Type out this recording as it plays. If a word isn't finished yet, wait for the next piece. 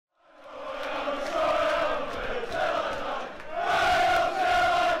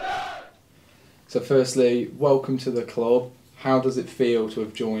So firstly, welcome to the club. How does it feel to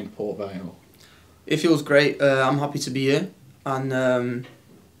have joined Port Vale? It feels great. I'm happy to be here, and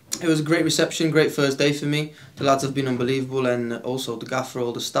it was a great reception, great first day for me. The lads have been unbelievable, and also the gaffer,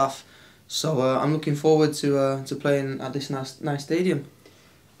 all the staff. So I'm looking forward to playing at this nice stadium.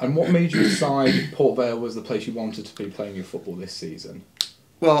 And what made you decide Port Vale was the place you wanted to be playing your football this season?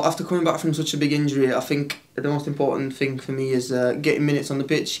 Well, after coming back from such a big injury, I think the most important thing for me is getting minutes on the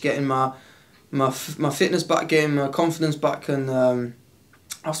pitch, getting my fitness back, getting my confidence back, and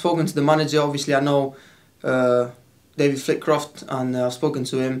I've spoken to the manager. Obviously, I know David Flitcroft, and I've spoken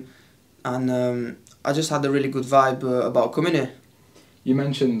to him, and I just had a really good vibe about coming here. You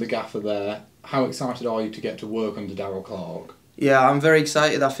mentioned the gaffer there. How excited are you to get to work under Darryl Clark? Yeah, I'm very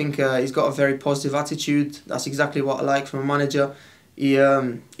excited. I think he's got a very positive attitude. That's exactly what I like from a manager. He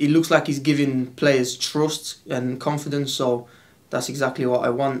looks like he's giving players trust and confidence, so that's exactly what I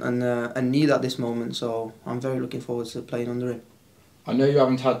want and need at this moment. So I'm very looking forward to playing under him. I know you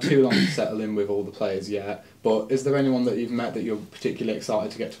haven't had too long to settle in with all the players yet, but is there anyone that you've met that you're particularly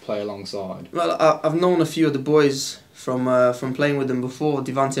excited to get to play alongside? Well, I've known a few of the boys from playing with them before.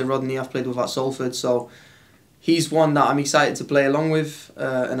 Devante Rodney, I've played with at Salford, so he's one that I'm excited to play along with,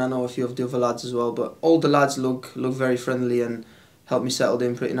 and I know a few of the other lads as well. But all the lads look very friendly and helped me settle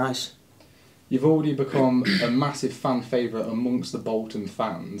in pretty nice. You've already become a massive fan favourite amongst the Bolton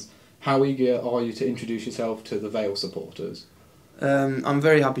fans. How eager are you to introduce yourself to the Vale supporters? I'm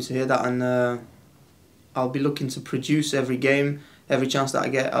very happy to hear that, and I'll be looking to produce every game, every chance that I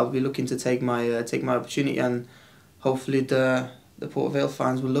get. I'll be looking to take my opportunity, and hopefully the Port Vale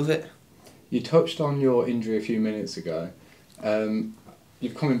fans will love it. You touched on your injury a few minutes ago.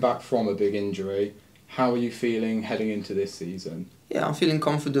 You're coming back from a big injury. How are you feeling heading into this season? Yeah, I'm feeling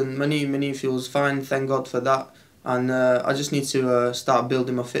confident. My knee feels fine, thank God for that. And I just need to start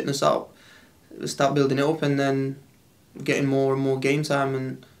building my fitness up, start building it up, and then getting more and more game time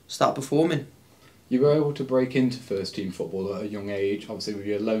and start performing. You were able to break into first team football at a young age, obviously with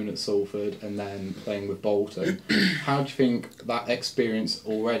your loan at Salford and then playing with Bolton. How do you think that experience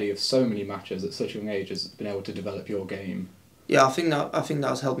already of so many matches at such a young age has been able to develop your game? Yeah, I think that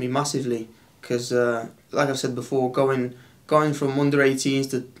has helped me massively because, like I've said before, going from under 18s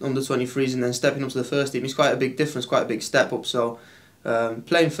to under 23s and then stepping up to the first team is quite a big difference, quite a big step up. So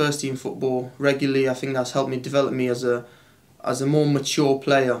playing first team football regularly, I think that's helped me develop me as a more mature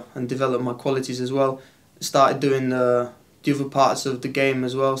player and develop my qualities as well. Started doing the other parts of the game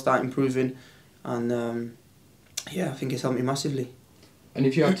as well, started improving, and yeah, I think it's helped me massively. And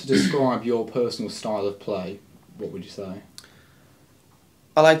if you had to describe your personal style of play, what would you say?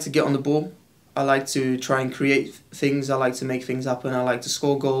 I like to get on the ball. I like to try and create things. I like to make things happen. I like to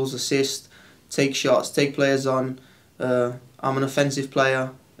score goals, assist, take shots, take players on. I'm an offensive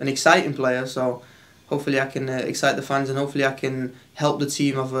player, an exciting player, so hopefully I can excite the fans and hopefully I can help the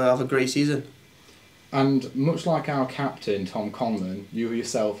team have a great season. And much like our captain, Tom Conlon, you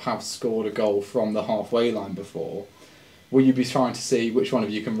yourself have scored a goal from the halfway line before. Will you be trying to see which one of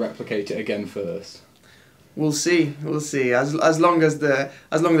you can replicate it again first? We'll see. As long as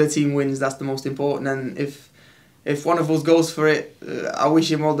the team wins, that's the most important. And if one of us goes for it, I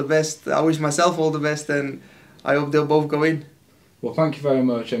wish him all the best. I wish myself all the best, and I hope they'll both go in. Well, thank you very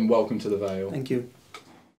much and welcome to the Vale. Thank you.